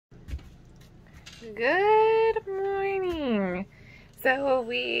Good morning. So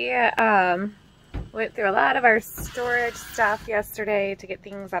we went through a lot of our storage stuff yesterday to get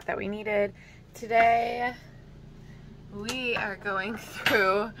things out that we needed. Today we are going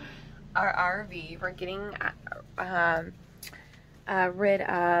through our RV. We're getting rid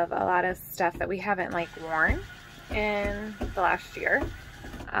of a lot of stuff that we haven't worn in the last year.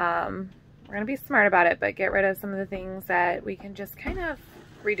 We're gonna be smart about it, but get rid of some of the things that we can just kind of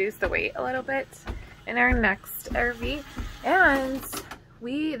reduce the weight a little bit in our next RV. And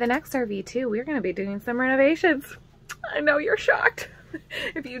the next RV too, we're going to be doing some renovations. I know you're shocked.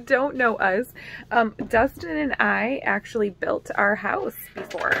 If you don't know us, Dustin and I actually built our house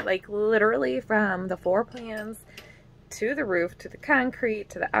before, literally from the floor plans to the roof, to the concrete,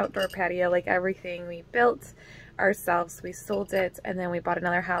 to the outdoor patio, everything we built ourselves. We sold it, and then we bought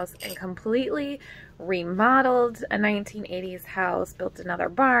another house and completely remodeled a 1980s house, built another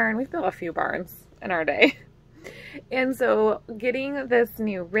barn. We've built a few barns in our day. And so getting this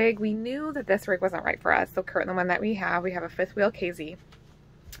new rig, we knew that this rig wasn't right for us. So currently the one that we have a fifth wheel KZ.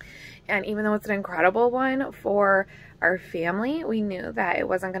 And even though it's an incredible one for our family, we knew that it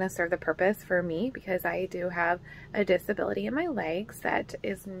wasn't going to serve the purpose for me because I do have a disability in my legs that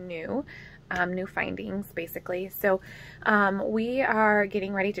is new. New findings basically. So we are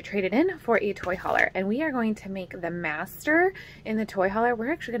getting ready to trade it in for a toy hauler, and we are going to make the master in the toy hauler.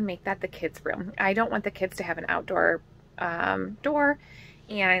 We're actually going to make that the kids room. I don't want the kids to have an outdoor door,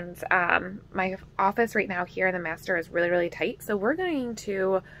 and my office right now here in the master is really tight. So we're going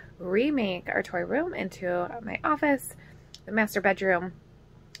to remake our toy room into my office, the master bedroom,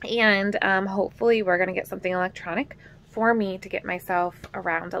 and hopefully we're going to get something electronic for me to get myself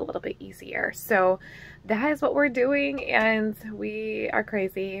around a little bit easier. So that is what we're doing, and we are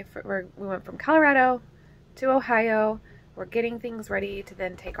crazy. We went from Colorado to Ohio. We're getting things ready to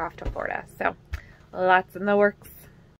then take off to Florida. So lots in the works.